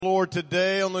Lord,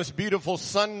 today on this beautiful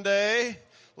Sunday,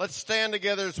 let's stand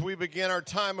together as we begin our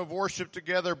time of worship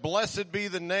together. Blessed be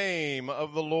the name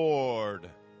of the Lord.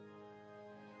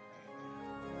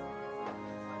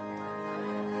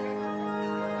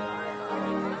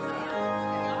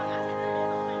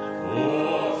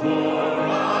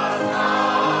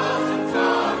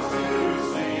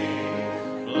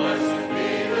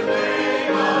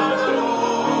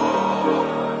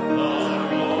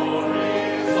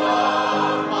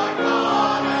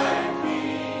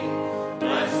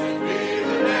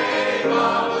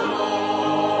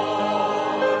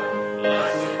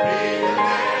 Blessed be the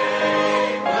name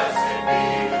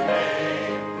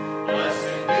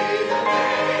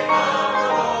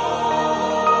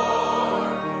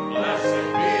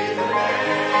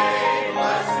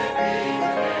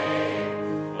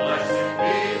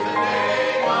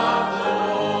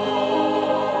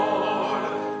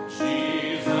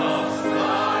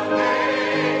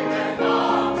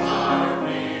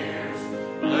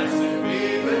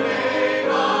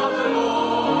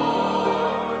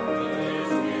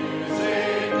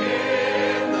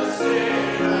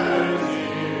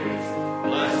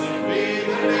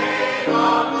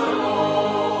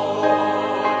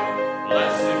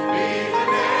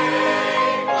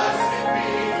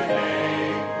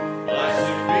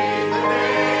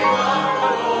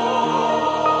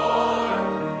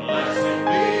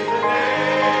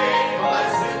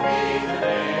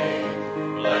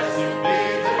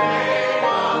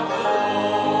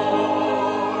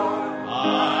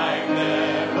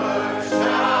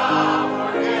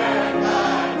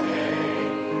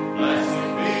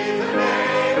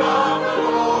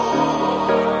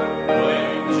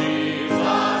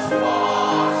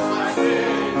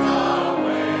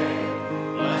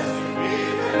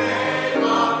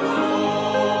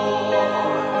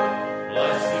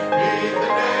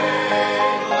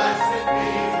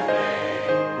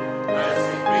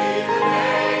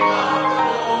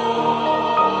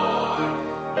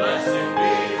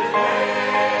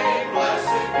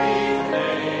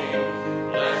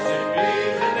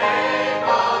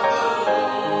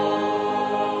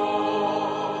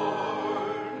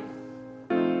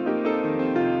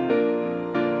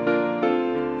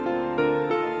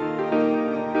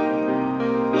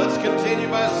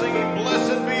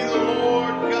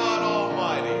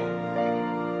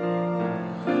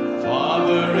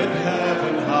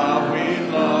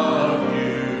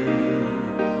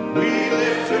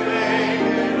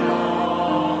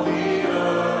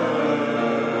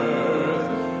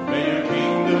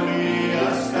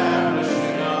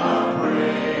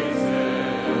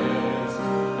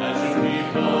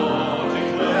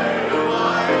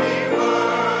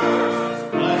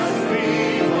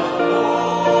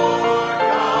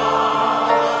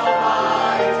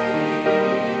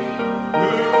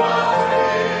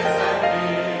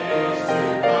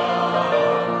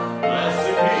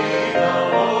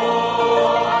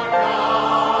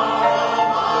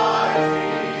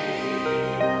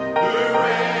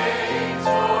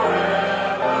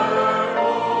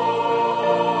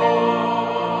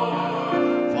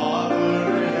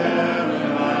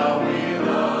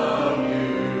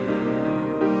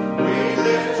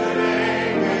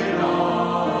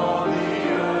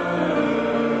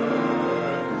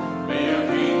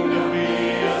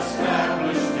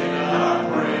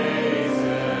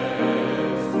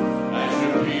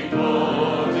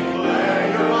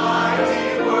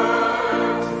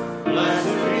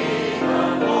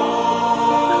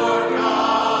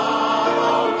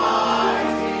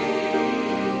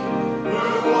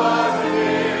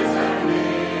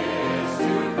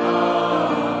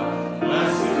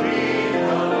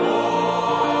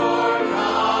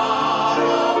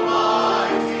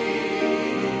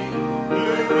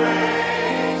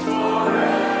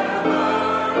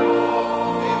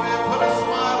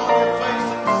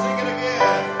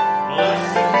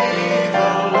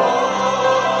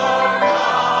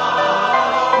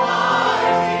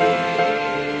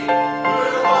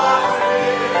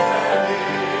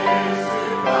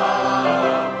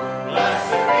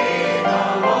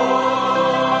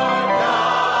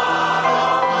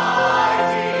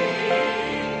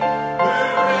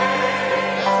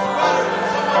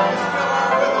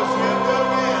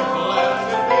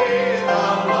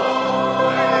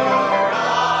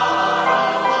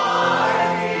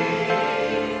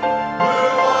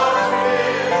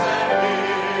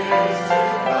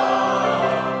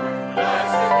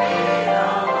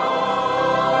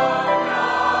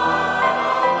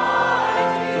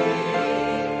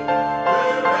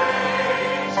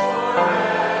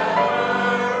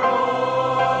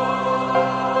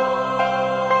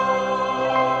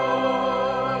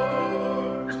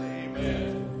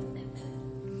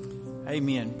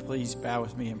Amen. Please bow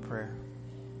with me in prayer.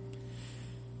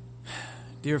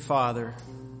 Dear Father,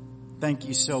 thank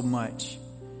you so much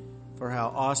for how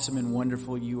awesome and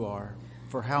wonderful you are,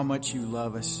 for how much you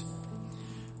love us.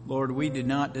 Lord, we do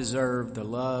not deserve the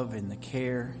love and the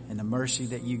care and the mercy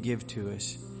that you give to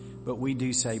us, but we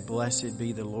do say, blessed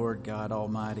be the Lord God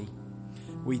Almighty.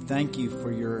 We thank you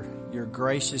for your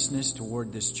graciousness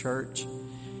toward this church.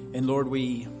 And Lord,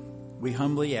 we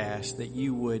humbly ask that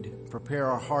you would prepare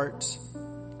our hearts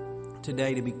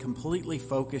today to be completely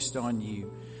focused on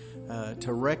you,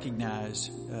 to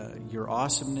recognize your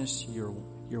awesomeness,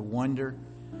 your wonder,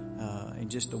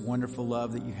 and just the wonderful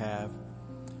love that you have.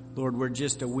 Lord, we're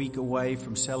just a week away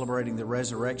from celebrating the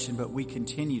resurrection, but we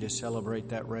continue to celebrate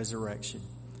that resurrection.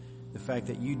 The fact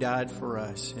that you died for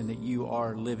us and that you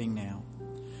are living now.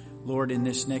 Lord, in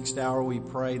this next hour, we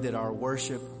pray that our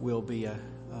worship will be a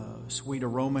sweet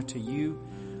aroma to you.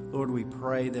 Lord, we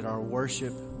pray that our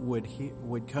worship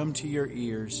would come to your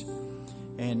ears,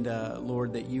 and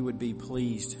Lord, that you would be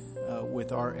pleased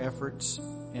with our efforts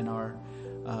and our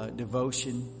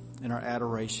devotion and our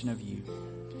adoration of you.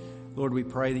 Lord, we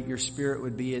pray that your Spirit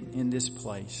would be in this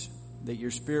place, that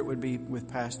your Spirit would be with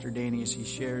Pastor Danny as he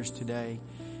shares today.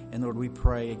 And Lord, we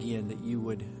pray again that you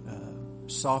would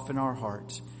soften our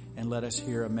hearts and let us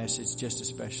hear a message just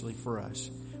especially for us.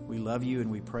 We love you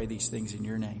and we pray these things in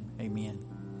your name. Amen.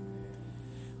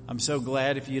 I'm so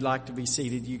glad. If you'd like to be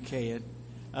seated, you can.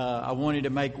 I wanted to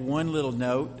make one little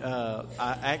note.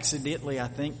 I accidentally, I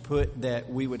think, put that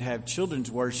we would have children's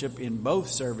worship in both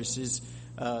services.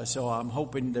 So I'm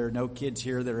hoping there are no kids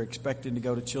here that are expecting to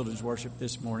go to children's worship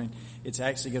this morning. It's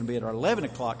actually going to be at our 11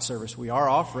 o'clock service. We are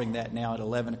offering that now at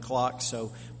 11 o'clock,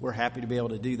 so we're happy to be able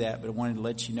to do that, but I wanted to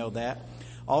let you know that.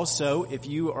 Also, if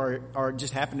you are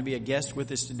just happen to be a guest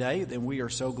with us today, then we are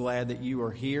so glad that you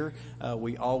are here.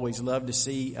 We always love to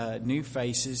see new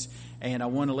faces, and I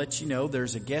want to let you know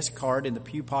there's a guest card in the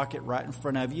pew pocket right in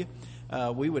front of you.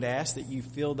 We would ask that you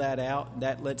fill that out.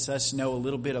 That lets us know a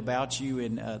little bit about you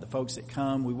and the folks that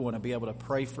come. We want to be able to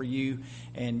pray for you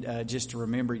and just to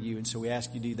remember you, and so we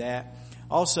ask you to do that.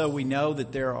 Also, we know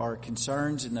that there are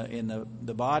concerns in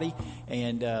the body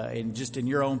and just in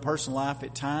your own personal life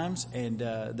at times, and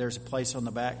there's a place on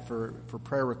the back for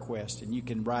prayer requests, and you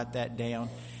can write that down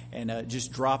and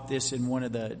just drop this in one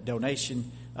of the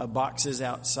donation boxes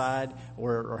outside,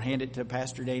 or hand it to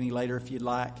Pastor Danny later if you'd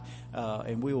like,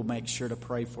 and we will make sure to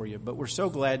pray for you. But we're so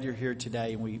glad you're here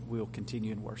today, and we will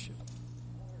continue in worship.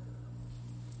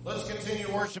 Let's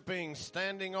continue worshiping,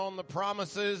 standing on the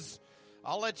promises.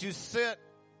 I'll let you sit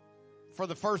for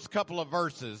the first couple of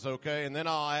verses, okay? And then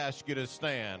I'll ask you to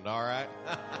stand, all right?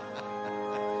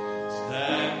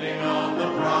 Standing on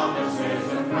the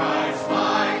promises of Christ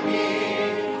my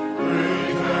King, through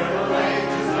eternal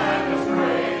ages and his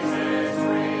praises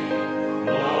ring.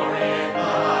 Glory in the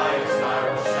highest I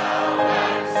will shout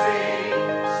and sing,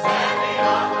 standing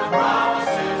on the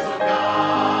promises of God.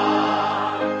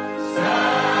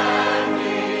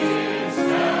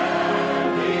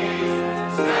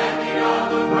 Standing on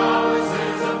the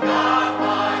promises of God,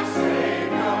 my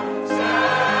Savior.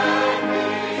 Standing.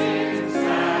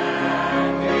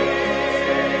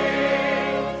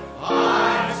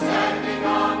 I'm standing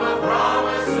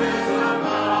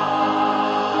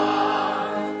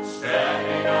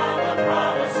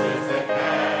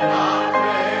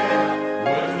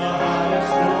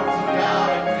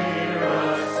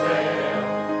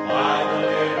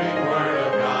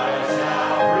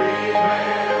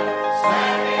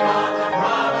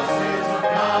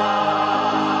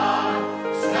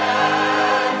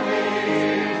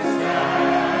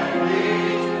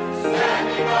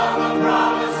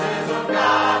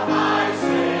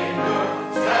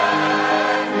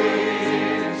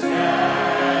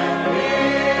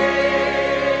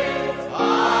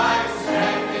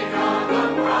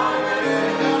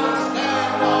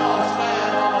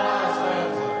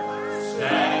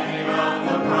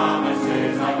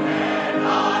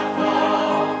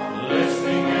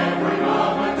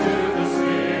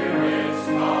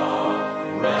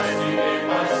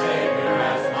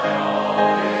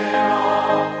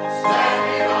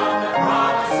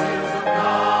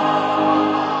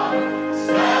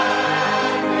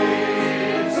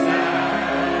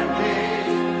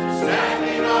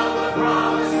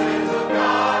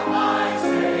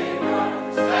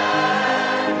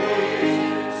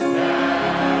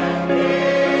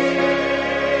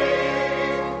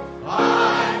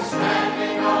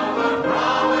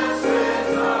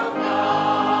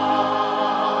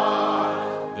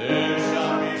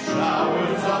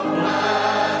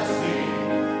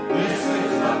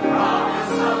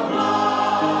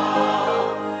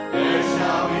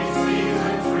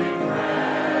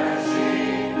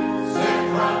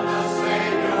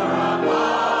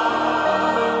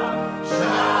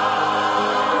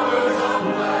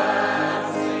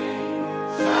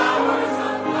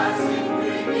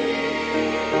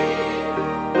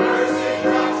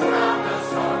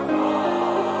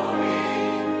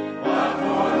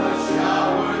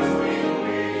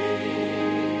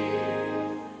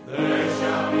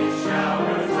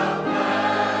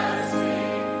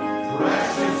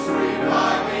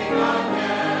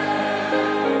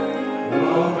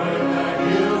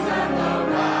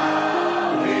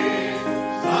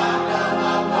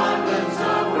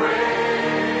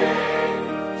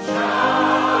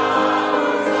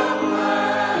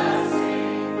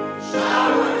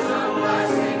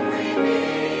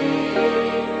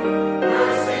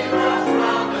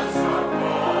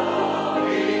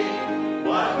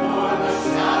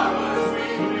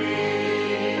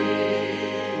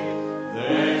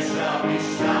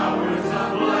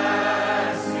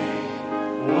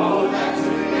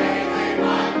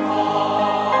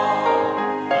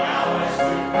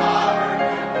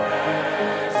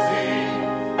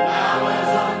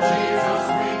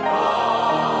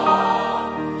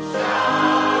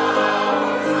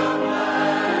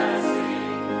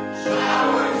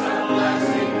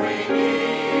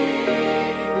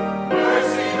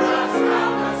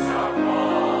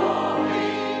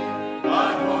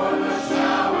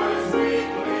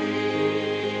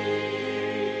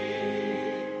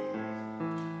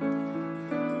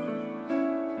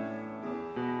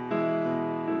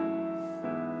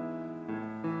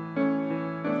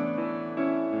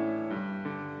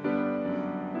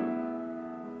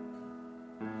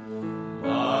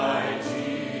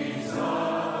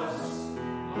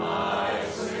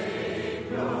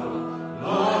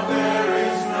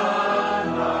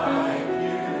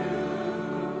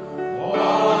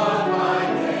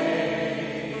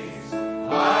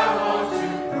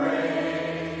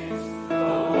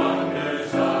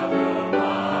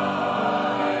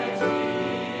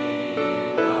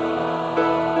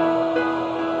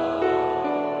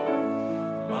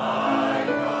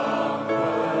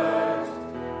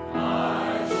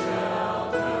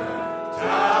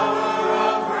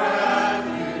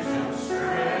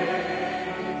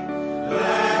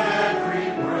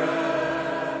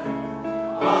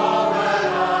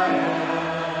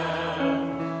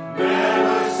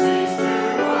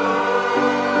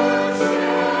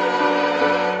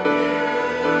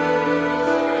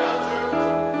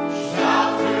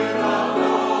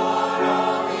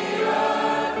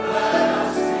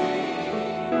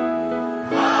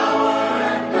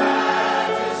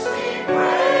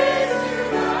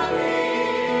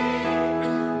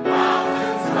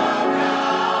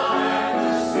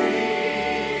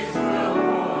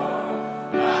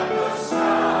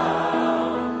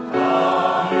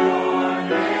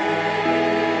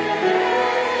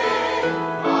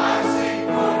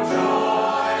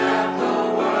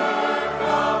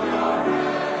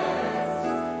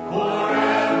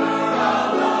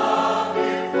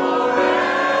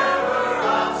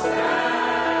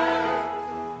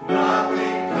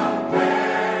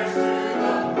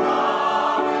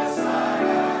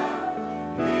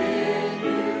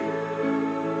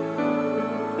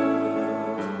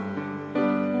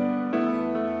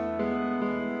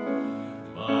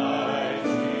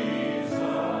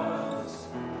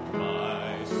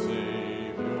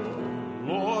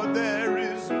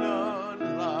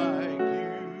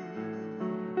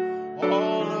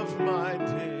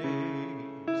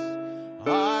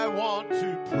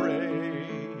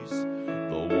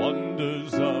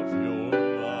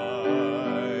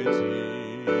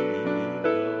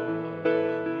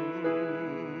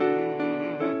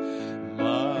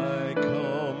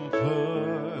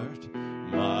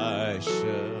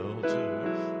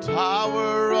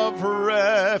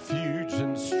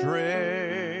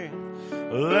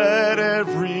Let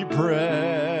every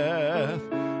breath,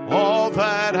 all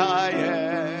that I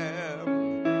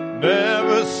am,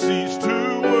 never cease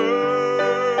to worship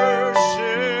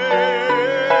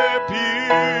you.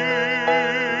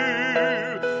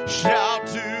 Shout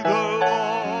to the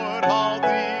Lord, all the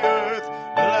earth,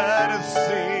 let us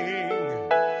sing.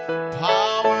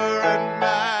 Power and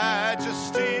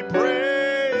majesty,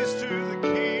 praise to the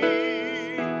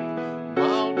King.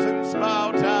 Mountains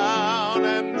bow down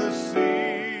and the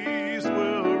seas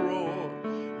will roar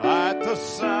at the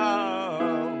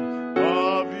sound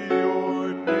of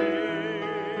your name.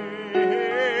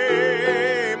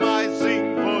 I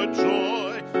sing for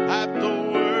joy at the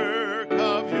work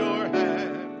of your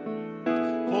hand.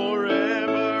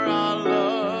 Forever I'll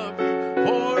love you,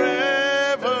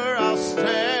 forever I'll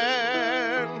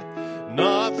stand.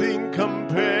 Nothing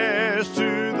compares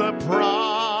to the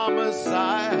promise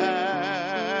I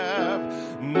have.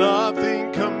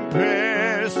 Nothing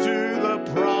compares to the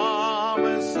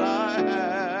promise I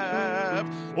have.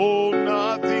 Oh,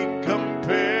 nothing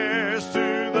compares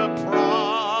to the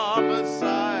promise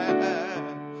I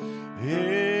have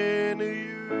in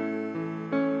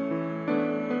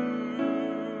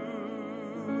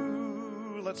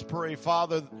you. Let's pray.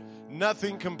 Father,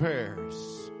 nothing compares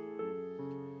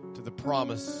to the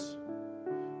promise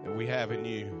that we have in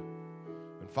you.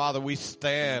 And Father, we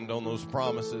stand on those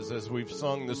promises as we've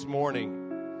sung this morning.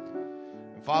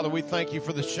 And Father, we thank you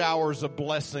for the showers of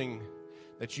blessing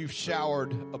that you've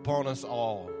showered upon us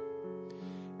all.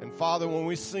 And Father, when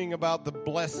we sing about the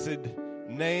blessed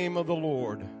name of the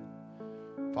Lord,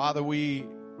 Father, we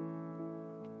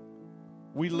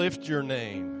lift your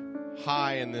name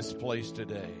high in this place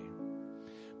today.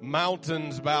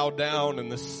 mountains bow down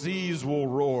and the seas will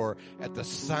roar at the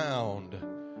sound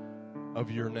of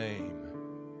your name.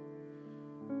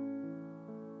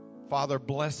 Father,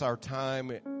 bless our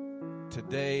time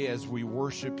today as we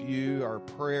worship you. Our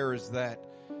prayer is that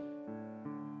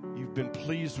you've been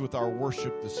pleased with our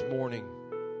worship this morning.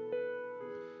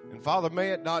 And Father,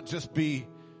 may it not just be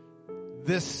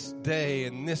this day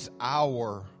and this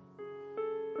hour,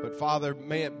 but Father,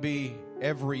 may it be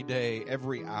every day,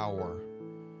 every hour,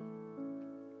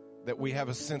 that we have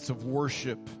a sense of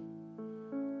worship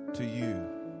to you.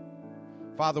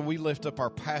 Father, we lift up our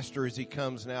pastor as he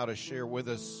comes now to share with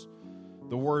us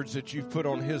the words that you've put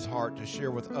on his heart to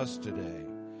share with us today.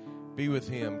 Be with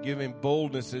him. Give him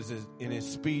boldness in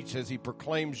his speech as he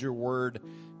proclaims your word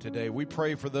today. We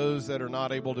pray for those that are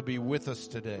not able to be with us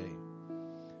today.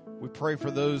 We pray for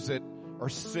those that are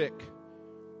sick,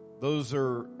 those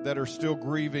that are still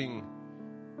grieving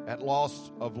at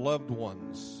loss of loved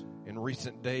ones in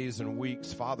recent days and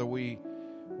weeks. Father, we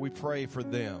pray for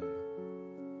them.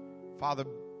 Father,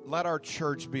 let our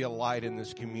church be a light in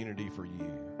this community for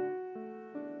you.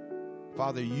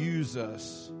 Father, use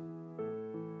us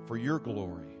for your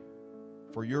glory,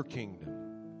 for your kingdom.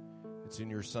 It's in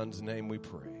your Son's name we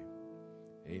pray.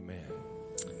 Amen.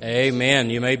 Amen.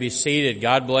 You may be seated.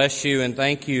 God bless you, and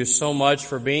thank you so much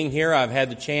for being here. I've had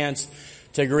the chance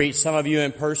to greet some of you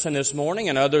in person this morning,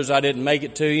 and others I didn't make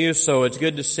it to you, so it's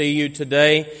good to see you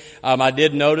today. I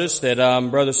did notice that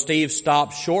Brother Steve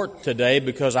stopped short today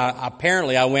because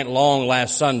I went long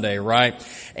last Sunday, right?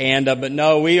 And but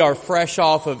no, we are fresh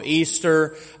off of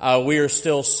Easter. We are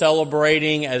still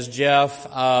celebrating, as Jeff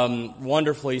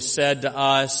wonderfully said to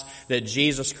us, that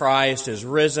Jesus Christ is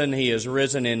risen. He is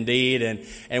risen indeed,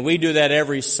 and we do that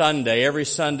every Sunday. Every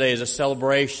Sunday is a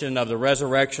celebration of the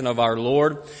resurrection of our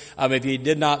Lord. If you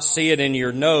did not see it in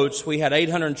your notes, we had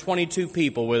 822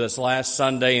 people with us last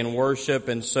Sunday in worship,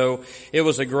 and so it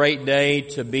was a great day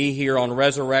to be here on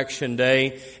Resurrection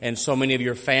Day, and so many of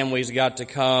your families got to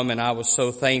come, and I was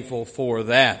so thankful for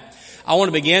that. I want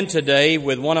to begin today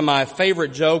with one of my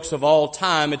favorite jokes of all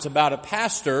time. It's about a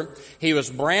pastor. He was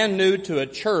brand new to a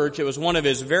church. It was one of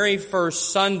his very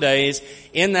first Sundays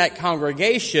in that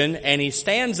congregation, and he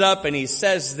stands up and he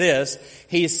says this.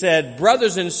 He said,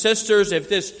 "Brothers and sisters, if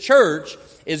this church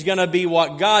is going to be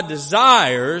what God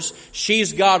desires,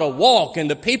 she's got to walk."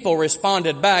 And the people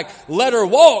responded back, "Let her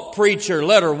walk, preacher,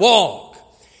 let her walk."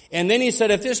 And then he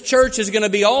said, "If this church is going to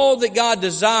be all that God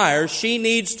desires, she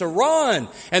needs to run."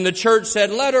 And the church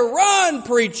said, "Let her run,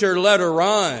 preacher, let her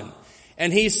run."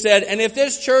 And he said, "And if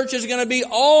this church is going to be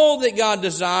all that God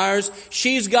desires,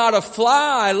 she's got to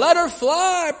fly. Let her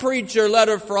fly, preacher, let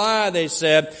her fly," they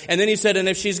said. And then he said, "And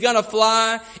if she's going to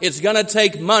fly, it's going to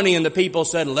take money." And the people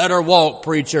said, "Let her walk,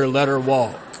 preacher, let her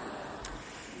walk."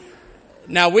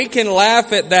 Now we can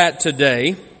laugh at that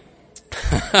today.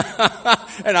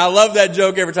 And I love that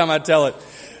joke every time I tell it.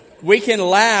 We can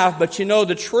laugh, but you know,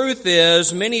 the truth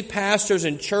is many pastors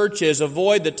and churches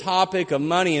avoid the topic of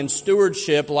money and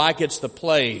stewardship like it's the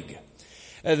plague.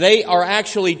 They are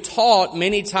actually taught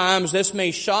many times, this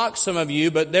may shock some of you,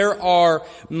 but there are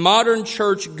modern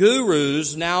church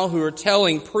gurus now who are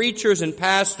telling preachers and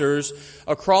pastors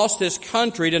across this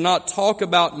country to not talk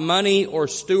about money or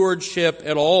stewardship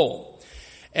at all.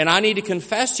 And I need to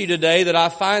confess to you today that I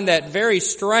find that very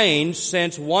strange,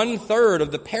 since 1/3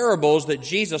 of the parables that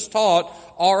Jesus taught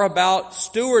are about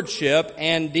stewardship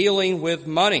and dealing with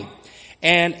money.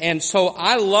 And so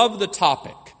I love the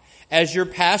topic. As your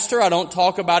pastor, I don't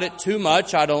talk about it too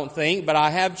much, I don't think, but I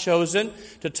have chosen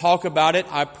to talk about it.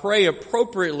 I pray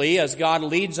appropriately as God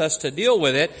leads us to deal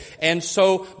with it. And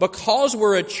so because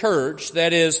we're a church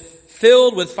that is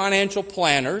filled with financial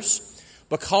planners,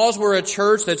 because we're a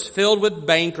church that's filled with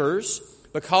bankers,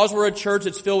 because we're a church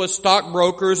that's filled with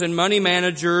stockbrokers and money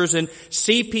managers and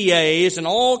CPAs and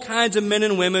all kinds of men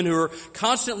and women who are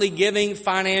constantly giving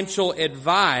financial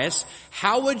advice,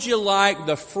 how would you like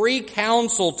the free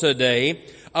counsel today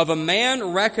of a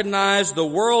man recognized the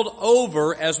world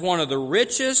over as one of the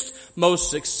richest, most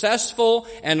successful,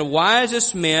 and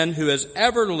wisest men who has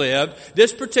ever lived?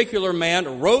 This particular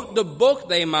man wrote the book,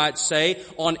 they might say,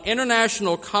 on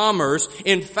international commerce.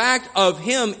 In fact, of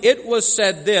him it was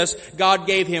said this: God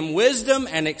gave him wisdom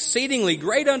and exceedingly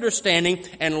great understanding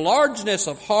and largeness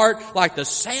of heart like the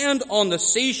sand on the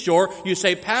seashore. You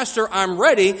say, "Pastor, I'm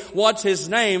ready." What's his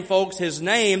name, folks? His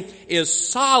name is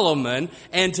Solomon.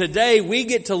 And today we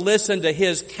get to listen to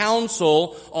his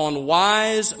counsel on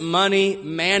wise money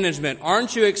management.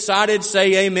 Aren't you excited?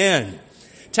 Say amen.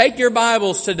 Take your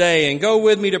Bibles today and go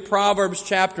with me to Proverbs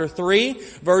chapter 3,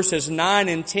 verses 9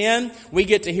 and 10. We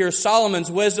get to hear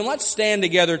Solomon's wisdom. Let's stand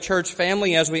together, church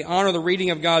family, as we honor the reading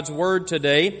of God's Word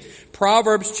today.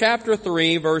 Proverbs chapter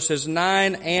 3, verses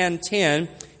 9 and 10.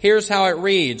 Here's how it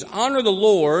reads. Honor the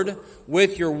Lord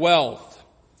with your wealth,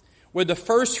 with the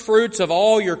first fruits of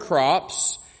all your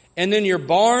crops, and then your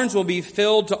barns will be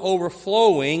filled to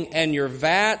overflowing, and your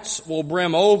vats will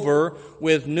brim over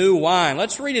with new wine.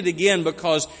 Let's read it again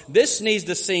because this needs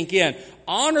to sink in.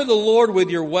 Honor the Lord with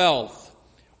your wealth,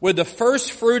 with the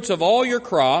first fruits of all your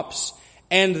crops,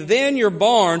 and then your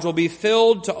barns will be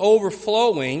filled to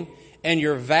overflowing, and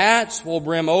your vats will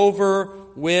brim over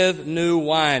with new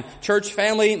wine. Church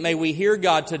family, may we hear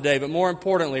God today, but more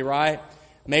importantly, right,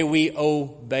 may we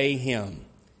obey Him.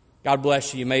 God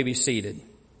bless you. You may be seated.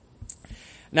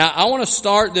 Now, I want to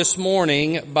start this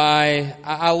morning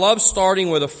I love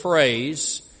starting with a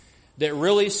phrase that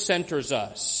really centers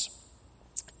us.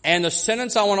 And the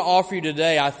sentence I want to offer you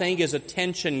today, I think, is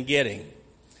attention-getting.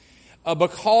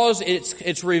 Because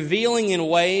it's revealing in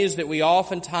ways that we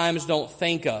oftentimes don't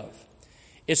think of.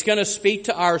 It's going to speak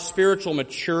to our spiritual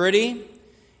maturity.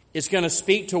 It's going to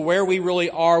speak to where we really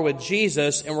are with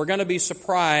Jesus, and we're going to be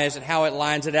surprised at how it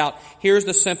lines it out. Here's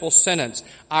the simple sentence.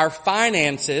 Our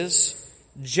finances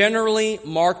generally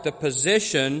mark the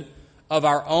position of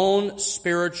our own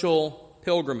spiritual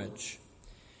pilgrimage.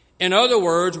 In other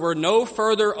words, we're no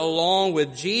further along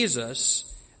with Jesus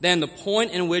than the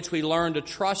point in which we learn to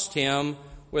trust Him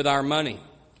with our money.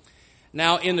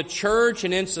 Now, in the church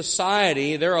and in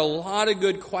society, there are a lot of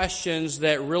good questions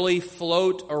that really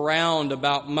float around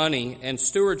about money and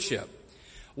stewardship.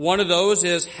 One of those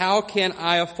is, how can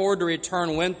I afford to return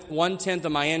 1/10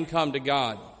 of my income to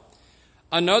God?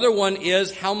 Another one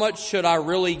is, how much should I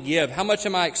really give? How much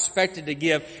am I expected to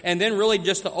give? And then really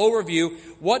just the overview,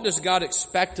 what does God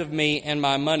expect of me and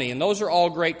my money? And those are all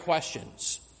great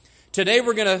questions. Today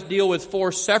we're going to deal with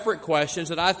 4 separate questions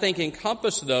that I think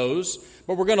encompass those,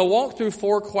 but we're going to walk through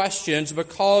 4 questions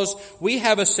because we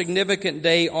have a significant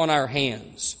day on our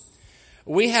hands.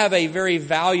 We have a very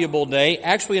valuable day.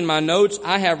 Actually, in my notes,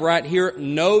 I have right here,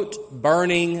 Note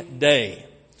Burning Day.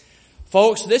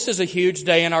 Folks, this is a huge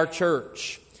day in our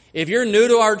church. If you're new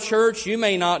to our church, you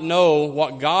may not know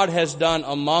what God has done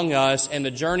among us and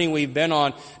the journey we've been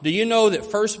on. Do you know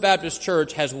that First Baptist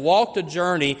Church has walked a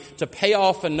journey to pay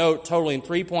off a note totaling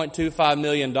 $3.25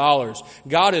 million?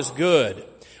 God is good.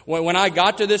 When I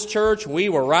got to this church, we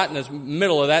were right in the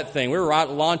middle of that thing. We were right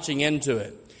launching into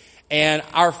it. And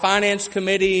our finance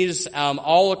committees,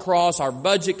 all across our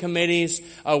budget committees,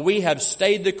 we have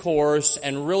stayed the course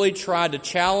and really tried to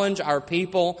challenge our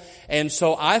people. And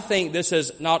so I think this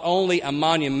is not only a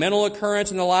monumental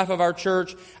occurrence in the life of our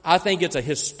church, I think it's a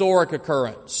historic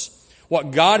occurrence.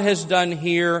 What God has done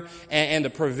here and the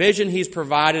provision He's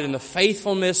provided and the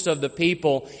faithfulness of the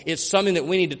people, it's something that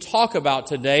we need to talk about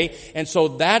today. And so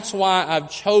that's why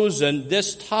I've chosen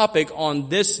this topic on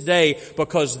this day,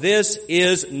 because this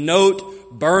is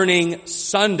Note Burning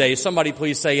Sunday. Somebody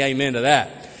please say amen to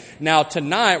that. Now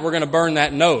tonight we're going to burn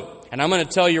that note. And I'm going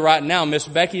to tell you right now, Miss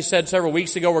Becky said several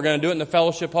weeks ago we're going to do it in the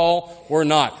fellowship hall. We're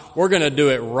not. We're going to do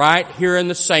it right here in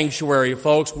the sanctuary,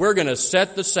 folks. We're going to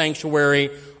set the sanctuary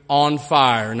on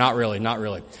fire. Not really.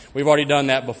 We've already done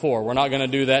that before. We're not going to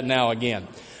do that now again.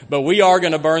 But we are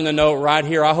going to burn the note right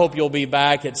here. I hope you'll be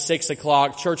back at 6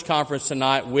 o'clock, church conference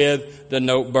tonight with the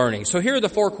note burning. So here are the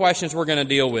 4 questions we're going to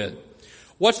deal with.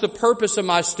 What's the purpose of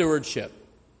my stewardship?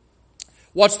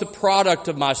 What's the product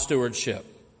of my stewardship?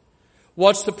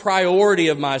 What's the priority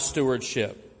of my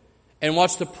stewardship? And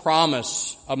what's the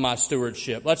promise of my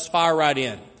stewardship? Let's fire right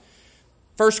in.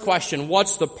 First question,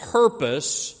 what's the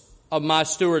purpose of my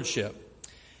stewardship?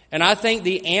 And I think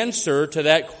the answer to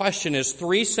that question is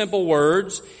 3 simple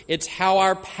words. It's how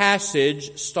our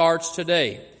passage starts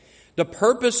today. The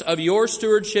purpose of your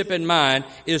stewardship and mine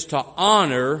is to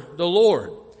honor the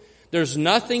Lord. There's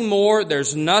nothing more,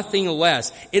 there's nothing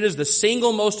less. It is the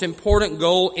single most important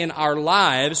goal in our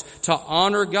lives to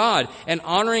honor God. And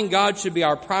honoring God should be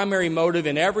our primary motive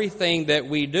in everything that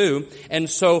we do. And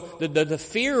so the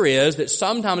fear is that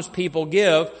sometimes people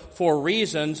give for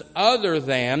reasons other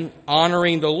than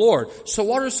honoring the Lord. So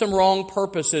what are some wrong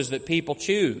purposes that people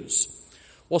choose?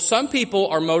 Well, some people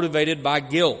are motivated by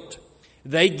guilt.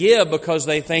 They give because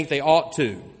they think they ought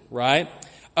to, right?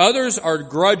 Others are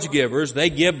grudge givers. They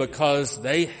give because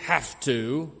they have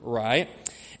to, right?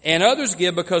 And others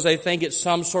give because they think it's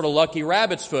some sort of lucky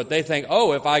rabbit's foot. They think,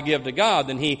 oh, if I give to God,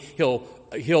 then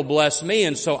He'll bless me,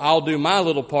 and so I'll do my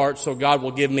little part so God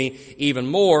will give me even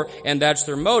more, and that's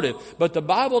their motive. But the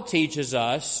Bible teaches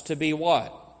us to be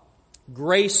what?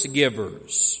 Grace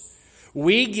givers.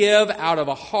 We give out of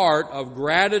a heart of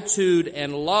gratitude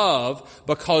and love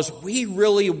because we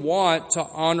really want to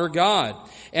honor God.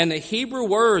 And the Hebrew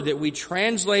word that we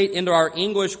translate into our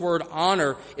English word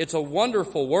honor, it's a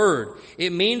wonderful word.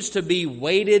 It means to be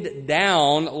weighted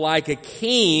down like a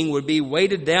king would be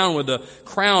weighted down with a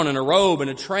crown and a robe and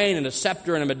a train and a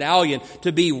scepter and a medallion,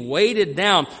 to be weighted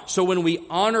down. So when we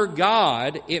honor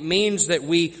God, it means that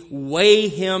we weigh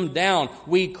Him down.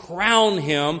 We crown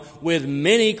Him with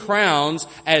many crowns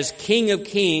as King of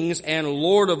Kings and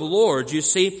Lord of Lords. You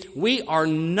see, we are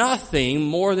nothing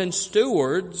more than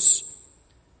stewards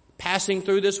passing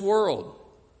through this world.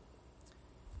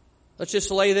 Let's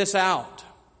just lay this out.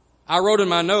 I wrote in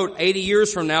my note, 80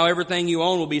 years from now, everything you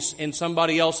own will be in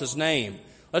somebody else's name.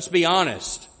 Let's be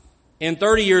honest. In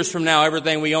 30 years from now,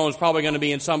 everything we own is probably going to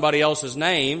be in somebody else's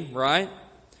name, right?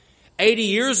 80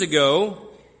 years ago,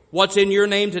 what's in your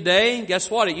name today?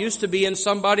 Guess what? It used to be in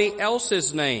somebody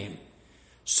else's name.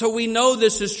 So we know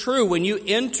this is true. When you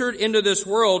entered into this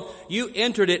world, you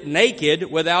entered it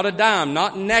naked without a dime.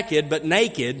 Not naked, but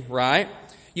naked, right?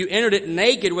 You entered it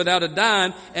naked without a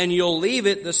dime, and you'll leave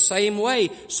it the same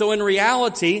way. So in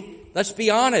reality, let's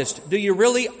be honest. Do you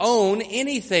really own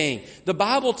anything? The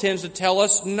Bible tends to tell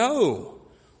us no.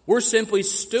 We're simply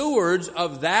stewards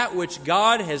of that which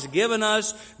God has given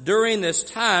us during this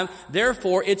time.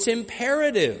 Therefore, it's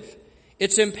imperative.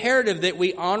 It's imperative that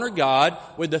we honor God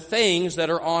with the things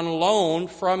that are on loan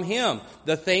from Him,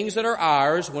 the things that are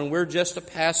ours when we're just a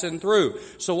passing through.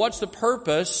 So what's the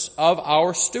purpose of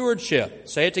our stewardship?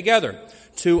 Say it together.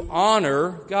 To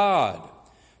honor God.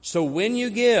 So when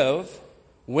we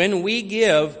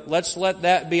give, let's let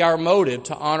that be our motive,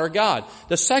 to honor God.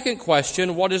 The second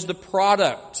question, what is the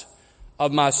product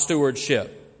of my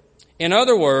stewardship? In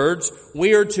other words,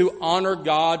 we are to honor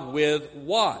God with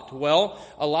what? Well,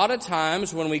 a lot of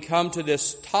times when we come to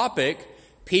this topic,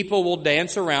 people will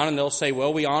dance around and they'll say,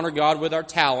 well, we honor God with our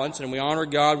talents and we honor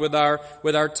God with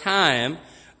our time.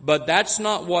 But that's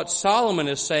not what Solomon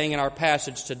is saying in our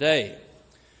passage today.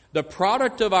 The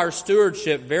product of our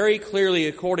stewardship, very clearly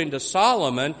according to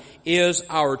Solomon, is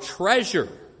our treasure,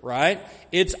 right?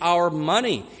 It's our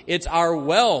money. It's our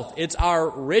wealth. It's our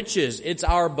riches. It's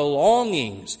our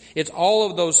belongings. It's all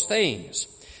of those things.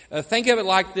 Think of it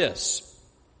like this.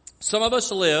 Some of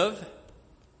us live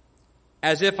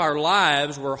as if our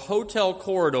lives were hotel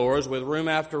corridors with room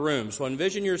after room. So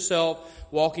envision yourself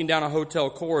walking down a hotel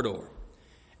corridor.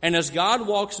 And as God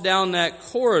walks down that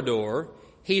corridor,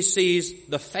 He sees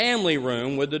the family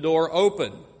room with the door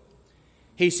open.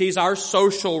 He sees our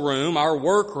social room, our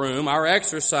work room, our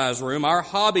exercise room, our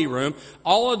hobby room.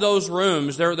 All of those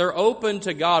rooms, they're open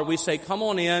to God. We say, come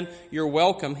on in, you're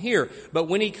welcome here. But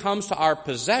when He comes to our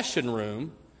possession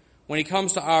room, when He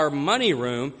comes to our money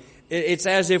room, it's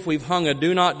as if we've hung a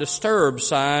do not disturb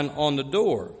sign on the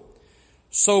door.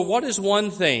 So what is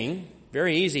one thing,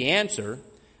 very easy answer,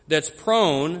 that's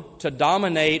prone to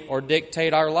dominate or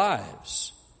dictate our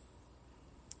lives?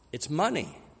 It's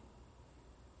money.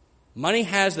 Money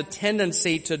has the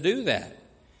tendency to do that.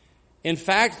 In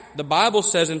fact, the Bible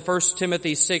says in 1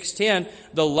 Timothy 6:10,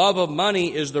 the love of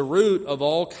money is the root of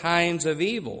all kinds of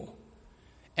evil.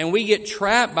 And we get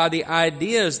trapped by the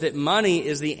ideas that money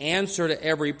is the answer to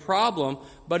every problem,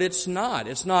 but it's not.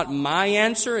 It's not my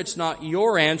answer. It's not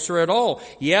your answer at all.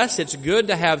 Yes, it's good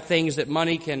to have things that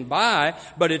money can buy,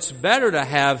 but it's better to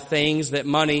have things that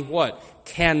money, what?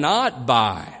 Cannot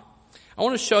buy. I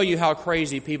want to show you how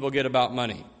crazy people get about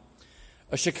money.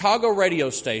 A Chicago radio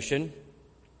station,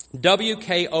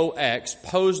 WKOX,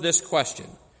 posed this question.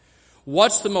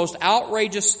 What's the most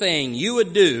outrageous thing you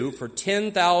would do for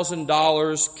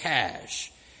 $10,000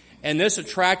 cash? And this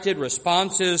attracted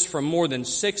responses from more than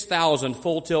 6,000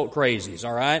 full-tilt crazies,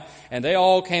 all right? And they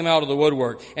all came out of the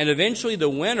woodwork. And eventually the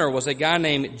winner was a guy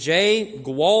named Jay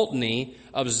Gwaltney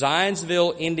of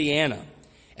Zionsville, Indiana.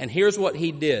 And here's what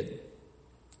he did.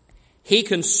 He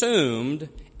consumed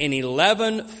an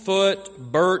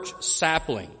 11-foot birch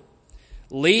sapling.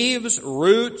 Leaves,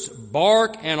 roots,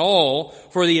 bark, and all.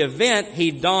 For the event,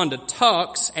 he donned a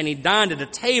tux and he dined at a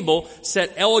table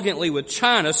set elegantly with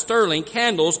china, sterling,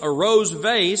 candles, a rose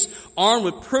vase, armed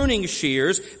with pruning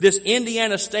shears. This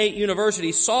Indiana State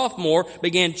University sophomore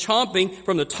began chomping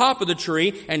from the top of the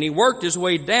tree, and he worked his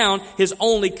way down. His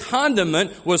only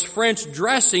condiment was French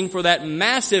dressing for that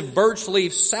massive birch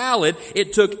leaf salad.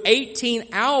 It took 18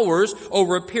 hours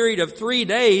over a period of 3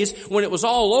 days. When it was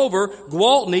all over,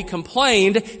 Gwaltney complained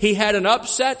he had an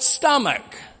upset stomach.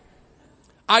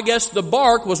 I guess the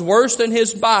bark was worse than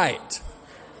his bite.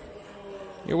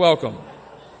 You're welcome.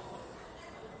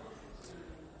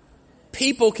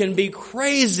 People can be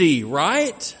crazy,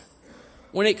 right?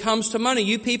 when it comes to money.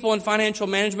 You people in financial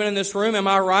management in this room, am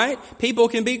I right? People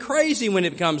can be crazy when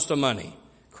it comes to money.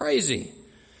 Crazy.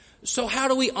 So how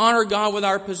do we honor God with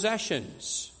our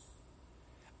possessions?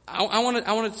 I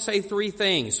want to say three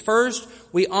things. First,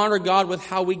 we honor God with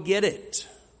how we get it.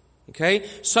 Okay?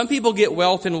 Some people get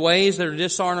wealth in ways that are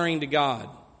dishonoring to God.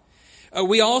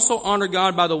 We also honor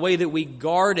God by the way that we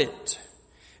guard it.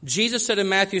 Jesus said in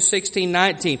Matthew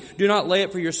 16:19, do not lay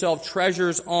up for yourself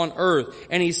treasures on earth.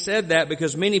 And he said that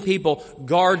because many people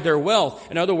guard their wealth.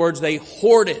 In other words, they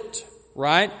hoard it,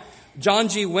 right? John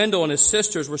G. Wendell and his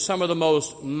sisters were some of the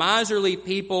most miserly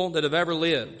people that have ever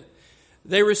lived.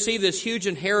 They received this huge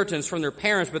inheritance from their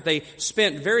parents, but they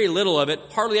spent very little of it,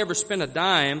 hardly ever spent a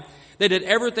dime. They did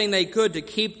everything they could to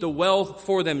keep the wealth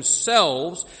for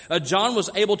themselves. John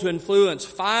was able to influence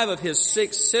 5 of his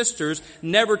 6 sisters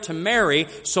never to marry,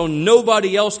 so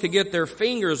nobody else could get their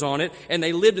fingers on it. And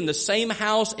they lived in the same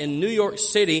house in New York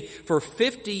City for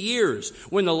 50 years.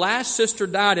 When the last sister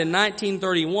died in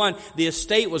 1931, the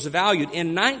estate was valued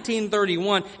in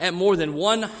 1931 at more than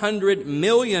 $100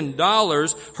 million.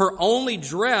 Her only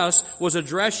dress was a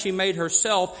dress she made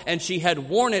herself, and she had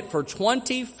worn it for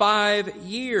 25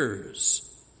 years.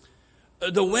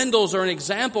 The Wendells are an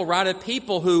example, right, of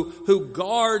people who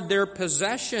guard their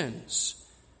possessions.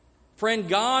 Friend,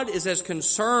 God is as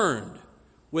concerned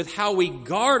with how we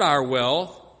guard our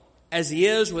wealth as He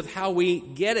is with how we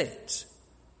get it.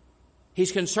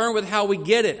 He's concerned with how we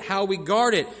get it, how we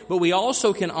guard it, but we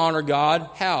also can honor God,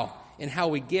 how? In how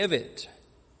we give it.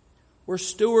 We're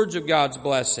stewards of God's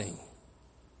blessing.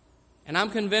 And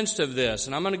I'm convinced of this,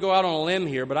 and I'm going to go out on a limb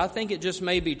here, but I think it just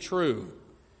may be true.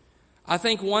 I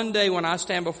think one day when I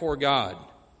stand before God,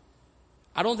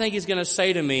 I don't think He's going to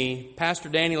say to me, Pastor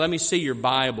Danny, let me see your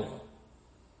Bible.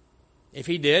 If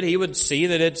He did, He would see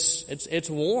that it's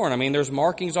worn. I mean, there's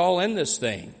markings all in this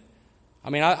thing. I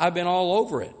mean, I've been all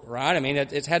over it, right? I mean,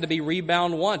 it's had to be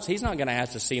rebound once. He's not going to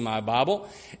ask to see my Bible.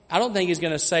 I don't think He's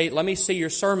going to say, let me see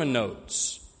your sermon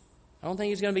notes. I don't think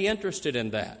He's going to be interested in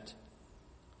that.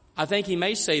 I think He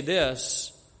may say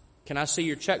this, can I see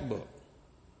your checkbook?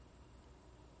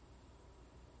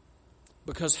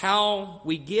 Because how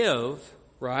we give,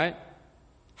 right,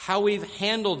 how we've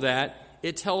handled that,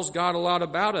 it tells God a lot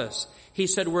about us. He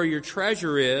said, where your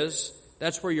treasure is,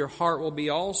 that's where your heart will be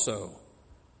also.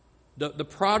 The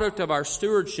product of our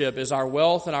stewardship is our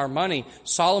wealth and our money.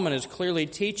 Solomon is clearly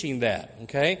teaching that,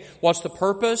 okay? What's the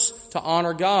purpose? To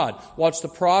honor God. What's the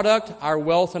product? Our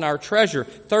wealth and our treasure.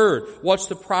 Third, what's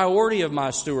the priority of my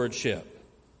stewardship?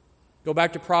 Go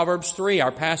back to Proverbs 3,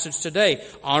 our passage today.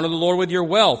 Honor the Lord with your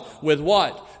wealth. With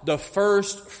what? The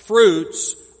first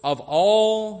fruits of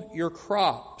all your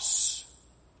crops.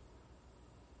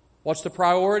 What's the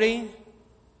priority?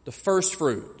 The first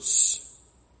fruits.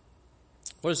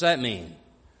 What does that mean?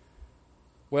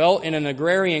 Well, in an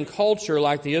agrarian culture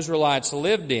like the Israelites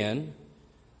lived in,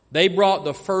 they brought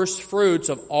the first fruits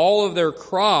of all of their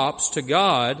crops to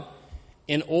God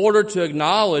in order to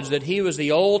acknowledge that He was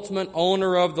the ultimate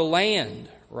owner of the land,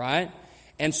 right?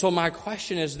 And so my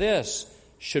question is this,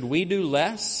 should we do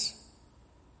less?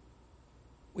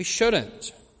 We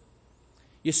shouldn't.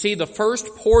 You see, the first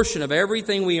portion of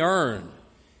everything we earn,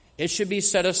 it should be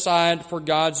set aside for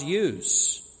God's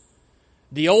use.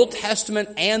 The Old Testament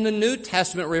and the New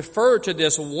Testament refer to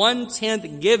this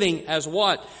 1/10 giving as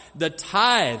what? The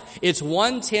tithe. It's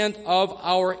 1/10 of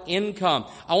our income.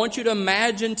 I want you to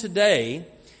imagine today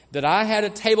that I had a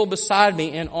table beside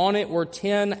me and on it were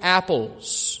 10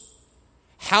 apples.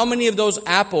 How many of those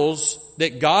apples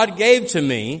that God gave to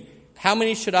me, how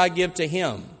many should I give to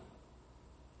Him?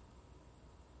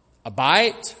 A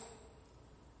bite?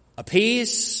 A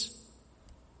piece?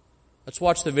 Let's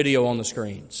watch the video on the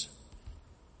screens.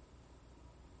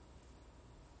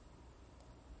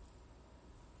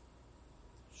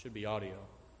 Should be audio.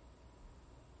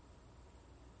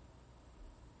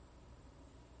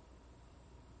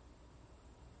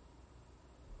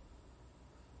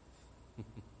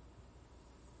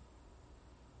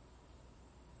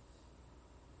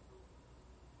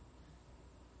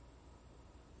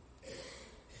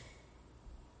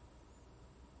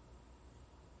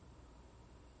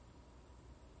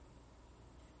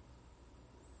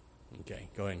 Okay,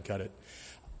 go ahead and cut it.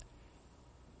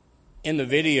 In the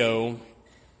video,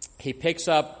 he picks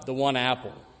up the one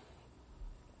apple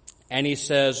and he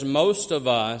says, most of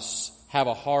us have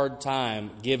a hard time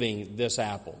giving this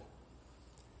apple.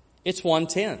 It's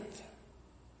 1/10.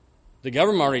 The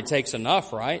government already takes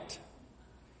enough, right?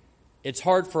 It's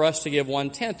hard for us to give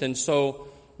 1/10. And so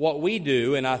what we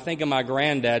do, and I think of my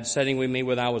granddad sitting with me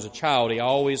when I was a child, he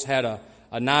always had a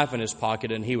knife in his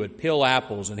pocket and he would peel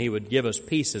apples and he would give us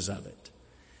pieces of it.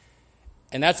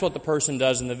 And that's what the person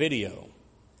does in the video,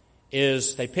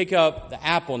 is they pick up the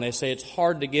apple and they say, it's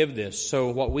hard to give this.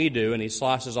 So what we do, and he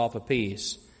slices off a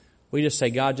piece, we just say,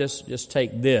 God, just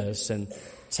take this and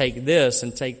take this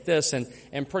and take this.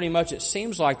 And pretty much it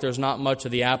seems like there's not much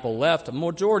of the apple left. A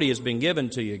majority has been given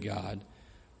to you, God.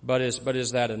 But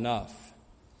is that enough?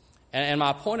 And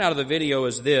my point out of the video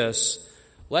is this.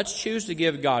 Let's choose to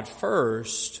give God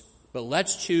first, but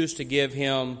let's choose to give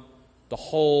Him the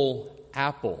whole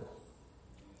apple.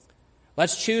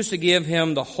 Let's choose to give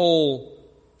Him the whole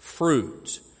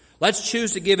fruit. Let's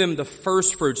choose to give Him the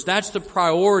first fruits. That's the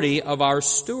priority of our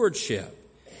stewardship.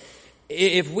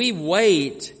 If we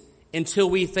wait until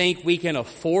we think we can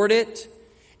afford it,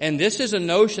 and this is a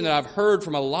notion that I've heard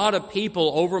from a lot of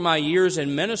people over my years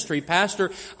in ministry.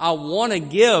 Pastor, I want to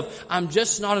give. I'm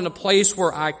just not in a place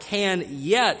where I can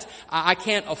yet. I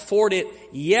can't afford it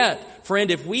yet. Friend,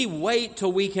 if we wait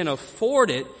till we can afford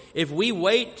it, if we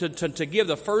wait to give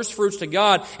the first fruits to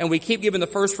God and we keep giving the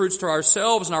first fruits to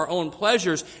ourselves and our own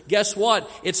pleasures, guess what?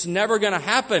 It's never going to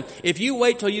happen. If you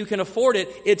wait till you can afford it,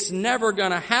 it's never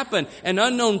going to happen. An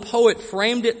unknown poet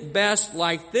framed it best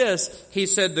like this. He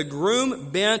said, the groom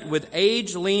bent with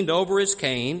age leaned over his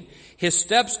cane. His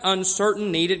steps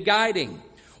uncertain needed guiding.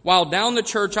 While down the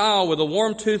church aisle with a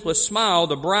warm toothless smile,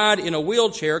 the bride in a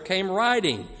wheelchair came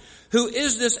riding. Who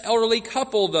is this elderly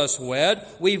couple thus wed?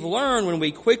 We've learned when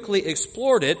we quickly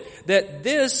explored it that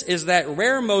this is that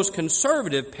rare most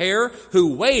conservative pair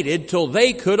who waited till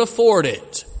they could afford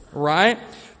it. Right?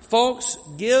 Folks,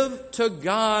 give to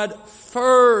God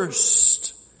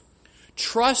first.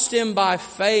 Trust Him by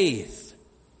faith.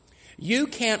 You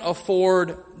can't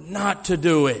afford not to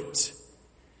do it.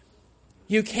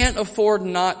 You can't afford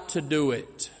not to do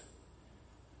it.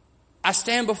 I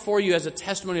stand before you as a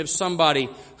testimony of somebody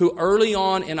who early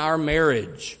on in our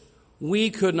marriage, we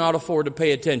could not afford to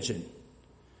pay attention.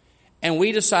 And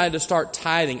we decided to start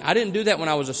tithing. I didn't do that when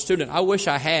I was a student. I wish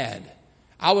I had.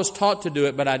 I was taught to do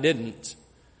it, but I didn't.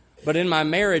 But in my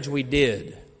marriage, we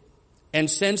did. And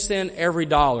since then, every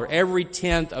dollar, every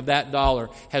tenth of that dollar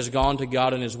has gone to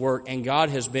God and His work. And God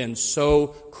has been so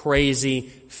crazy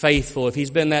faithful. If He's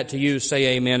been that to you,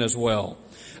 say amen as well.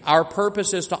 Our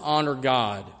purpose is to honor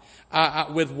God.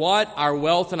 With what? Our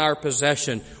wealth and our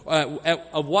possession.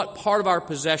 Of what part of our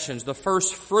possessions? The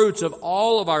first fruits of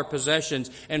all of our possessions.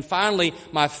 And finally,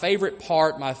 my favorite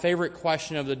part, my favorite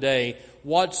question of the day,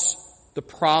 what's the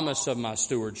promise of my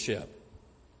stewardship?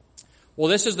 Well,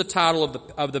 this is the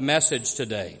title of the message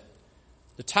today.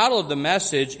 The title of the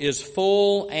message is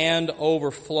Full and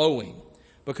Overflowing.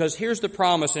 Because here's the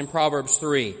promise in Proverbs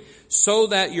 3. So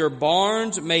that your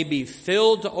barns may be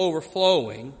filled to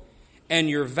overflowing, and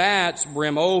your vats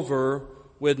brim over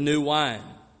with new wine.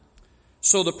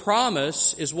 So the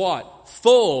promise is what?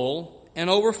 Full and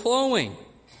overflowing.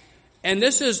 And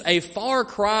this is a far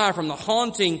cry from the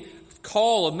haunting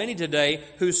call of many today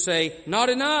who say, not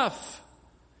enough.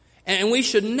 And we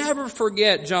should never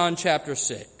forget John chapter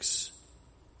 6.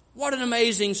 What an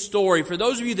amazing story. For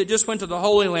those of you that just went to the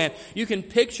Holy Land, you can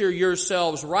picture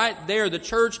yourselves right there, the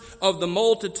church of the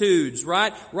multitudes,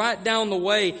 right? Right down the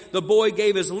way, the boy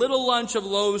gave his little lunch of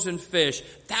loaves and fish.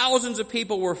 Thousands of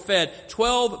people were fed.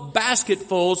 12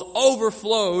 basketfuls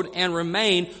overflowed and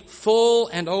remained full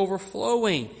and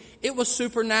overflowing. It was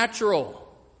supernatural.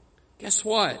 Guess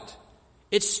what?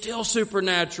 It's still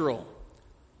supernatural.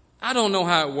 I don't know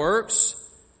how it works.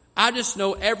 I just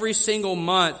know every single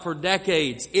month for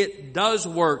decades it does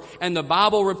work, and the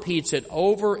Bible repeats it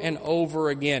over and over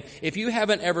again. If you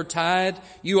haven't ever tithed,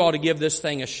 you ought to give this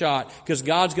thing a shot, because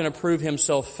God's going to prove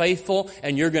Himself faithful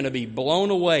and you're going to be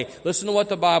blown away. Listen to what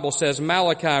the Bible says.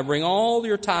 Malachi, bring all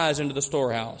your tithes into the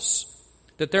storehouse,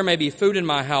 that there may be food in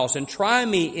my house, and try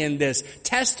me in this,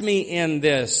 test me in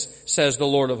this, says the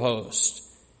Lord of hosts.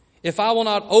 If I will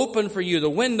not open for you the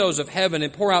windows of heaven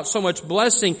and pour out so much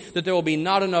blessing that there will be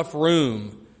not enough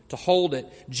room to hold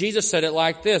it. Jesus said it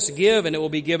like this, give and it will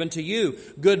be given to you.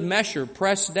 Good measure,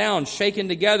 pressed down, shaken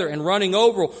together, and running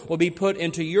over will be put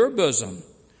into your bosom.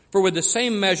 For with the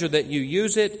same measure that you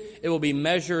use it, it will be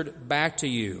measured back to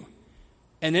you.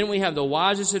 And then we have the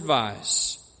wisest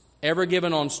advice ever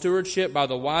given on stewardship by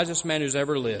the wisest man who's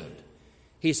ever lived.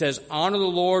 He says, honor the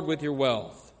Lord with your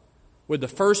wealth, with the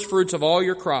first fruits of all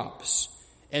your crops,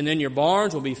 and then your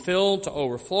barns will be filled to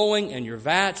overflowing, and your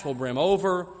vats will brim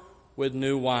over with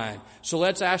new wine. So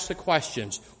let's ask the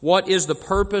questions. What is the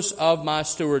purpose of my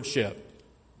stewardship?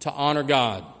 To honor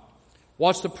God.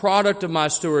 What's the product of my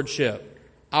stewardship?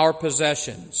 Our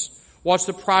possessions. What's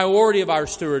the priority of our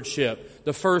stewardship?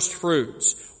 The first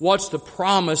fruits. What's the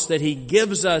promise that He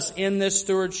gives us in this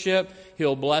stewardship?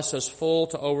 He'll bless us full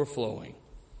to overflowing.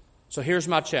 So here's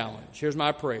my challenge. Here's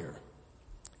my prayer.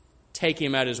 Take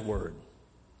him at his word.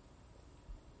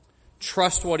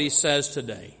 Trust what he says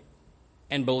today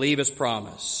and believe his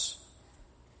promise.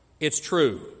 It's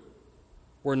true.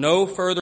 We're no further